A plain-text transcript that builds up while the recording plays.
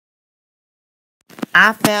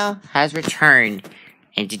Apple has returned,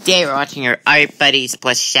 and today we're watching our Art Buddies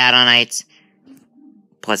plus Shadow Knights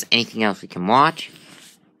plus anything else we can watch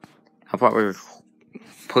of what we're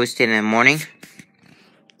posted in the morning.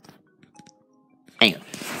 Anyway.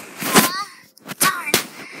 Darn.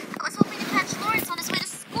 I was hoping to catch Lawrence on his way to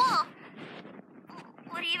school.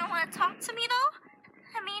 Would he even want to talk to me, though?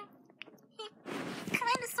 I mean, he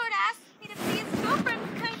kind of sort of asked me to be his girlfriend,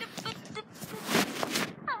 kind of, but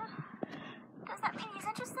does that mean he's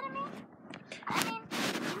interested in me? I mean...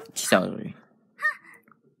 Sorry. Huh.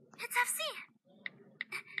 It's FC.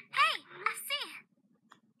 Hey, FC.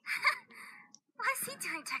 What's he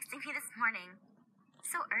doing texting me this morning?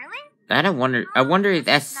 So early? I wonder if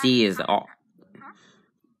SC is all. Huh?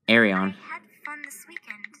 Arion. I had fun this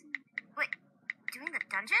weekend. Wait, doing the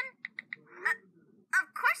dungeon?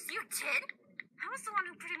 Of course you did. I was the one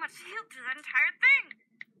who pretty much healed through that entire thing.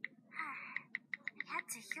 I had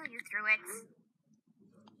to heal you through it.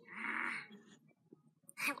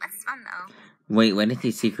 It was fun though. Wait, when did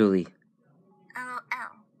he secretly?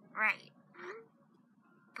 LOL, right.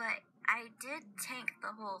 But I did tank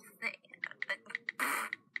the whole thing.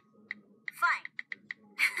 Fine.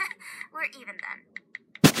 We're even then.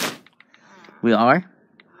 We are?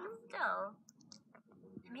 Still.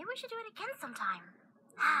 Maybe we should do it again sometime.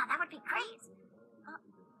 Ah, that would be great.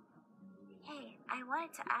 Hey, I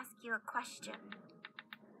wanted to ask you a question.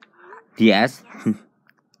 Yes. Yes?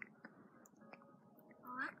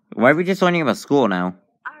 What? Why are we just learning about school now?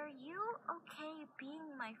 Are you okay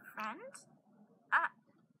being my friend?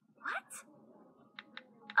 What?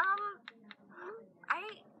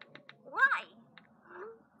 Why?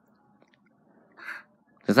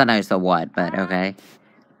 It's not nice the what, but okay.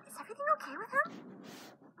 Is everything okay with him?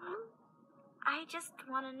 I just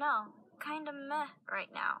want to know. Kinda meh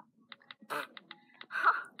right now.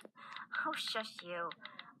 Oh, shush you.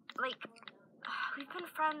 Like, we've been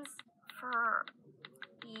friends for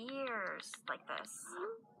years like this.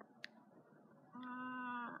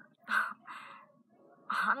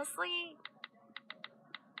 Honestly,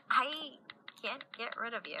 I can't get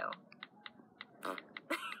rid of you.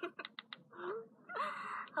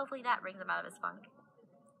 Hopefully that brings him out of his funk.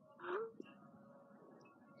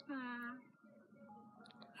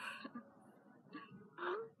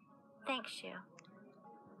 Thanks, Shu.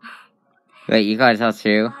 Wait, you guys are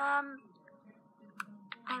true?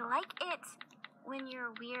 I like it when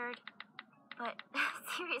you're weird, but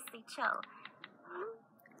seriously chill.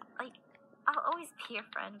 Like, I'll always be your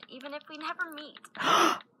friend, even if we never meet.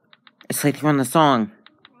 It's like from the song.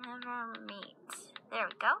 Never meet. There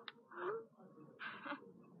we go.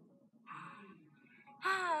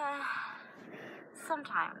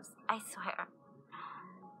 Sometimes, I swear.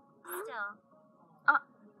 Still.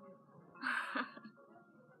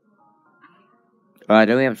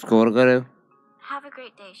 Do we have school to go to? Have a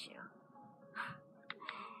great day, Shu.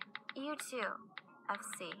 You too,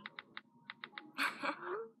 FC.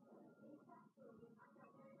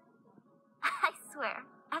 I swear,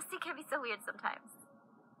 FC can be so weird sometimes.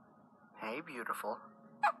 Hey, beautiful.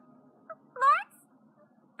 Lawrence?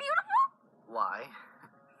 Beautiful? Why?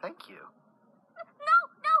 Thank you. No,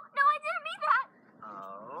 I didn't mean that.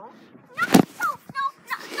 Oh? No,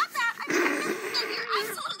 not that. I mean, you're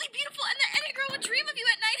absolutely beautiful, and the Edit girl would dream of you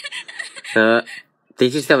at night. They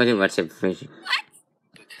just tell me too much information. What?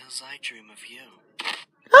 Because I dream of you.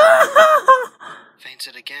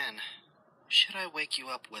 Fainted again. Should I wake you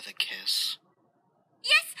up with a kiss?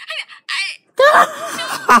 Yes, no,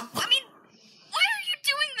 I mean, why are you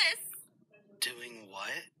doing this? Doing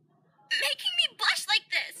what? Making me blush like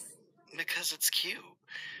this. Because it's cute.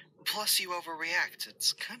 Plus you overreact.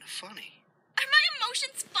 It's kind of funny. Are my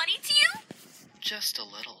emotions funny to you? Just a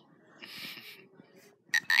little.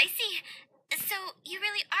 I see. So, you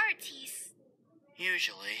really are a tease.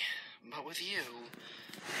 Usually. But with you,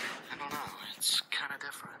 I don't know. It's kind of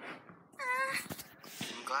different.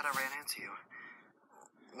 I'm glad I ran into you.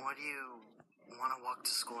 What do you want to walk to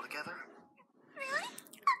school together? Really?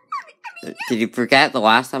 I mean, Did you forget the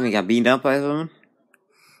last time you got beaten up by someone?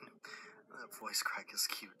 That voice crack is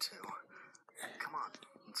cute too. Come on,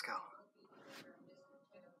 let's go.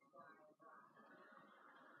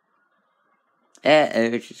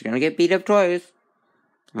 She's gonna get beat up twice.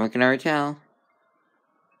 What can I tell?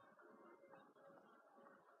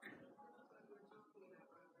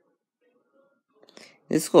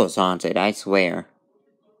 This school is haunted, I swear.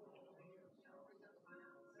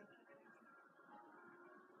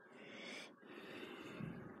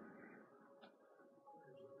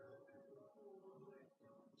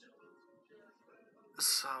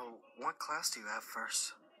 So, what class do you have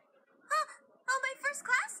first? Oh, my first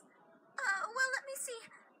class? Well, let me see.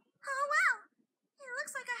 Oh, wow.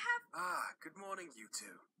 Good morning, you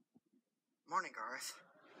two. Morning, Garth.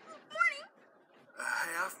 Morning.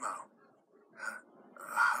 Hey, Afmo.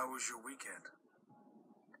 How was your weekend?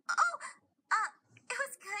 Oh, it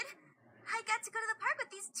was good. I got to go to the park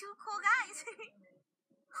with these two cool guys.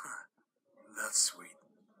 That's sweet.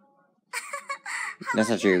 That's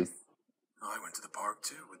not true. I went to the park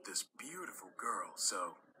too with this beautiful girl,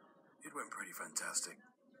 so it went pretty fantastic.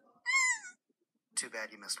 Too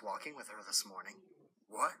bad you missed walking with her this morning.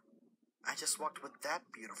 What? I just walked with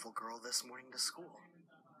that beautiful girl this morning to school.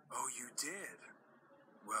 Oh, you did?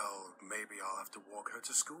 Well, maybe I'll have to walk her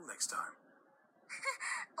to school next time.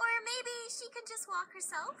 Or maybe she can just walk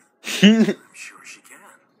herself. I'm sure she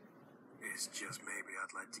can. It's just maybe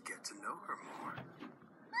I'd like to get to know her more.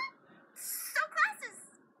 So classes.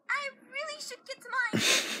 I really should get to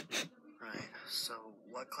mine. Right, so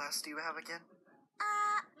what class do you have again?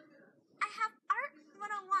 I have Art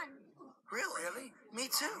 101. Really? Me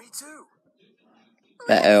too. Me too.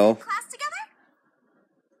 Uh-oh. Class together?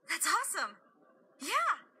 That's awesome.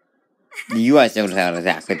 Yeah. You guys don't sound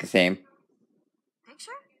exactly the same.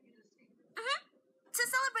 Picture? Mm-hmm. To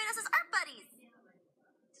celebrate us as art buddies.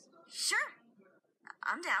 Sure.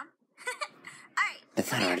 I'm down. Alright.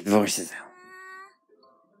 That's not how it voices out.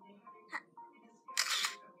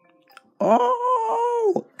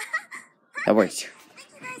 Oh! That works. Thank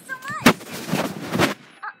you guys so much.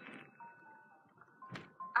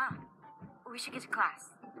 We should get to class.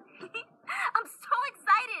 I'm so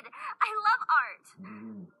excited. I love art.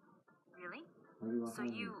 Really? So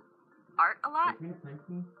you art a lot?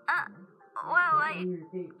 Well, I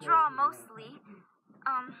draw mostly.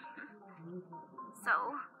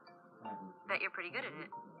 So, bet you're pretty good at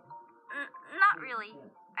it. Not really.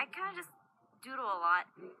 I kind of just doodle a lot.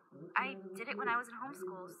 I did it when I was in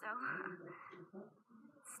homeschool, so...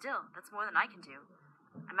 Still, that's more than I can do.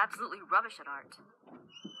 I'm absolutely rubbish at art.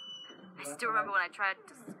 I still remember when I tried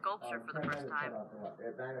to sculpture for the first time.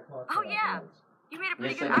 Oh yeah, you made a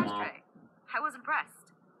pretty good ashtray. I was impressed.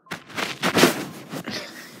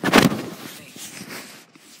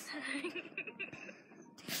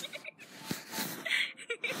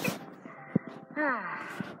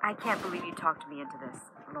 I can't believe you talked me into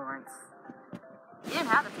this, Lawrence. You didn't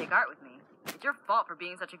have to take art with me. It's your fault for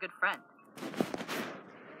being such a good friend.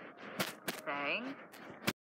 Thang?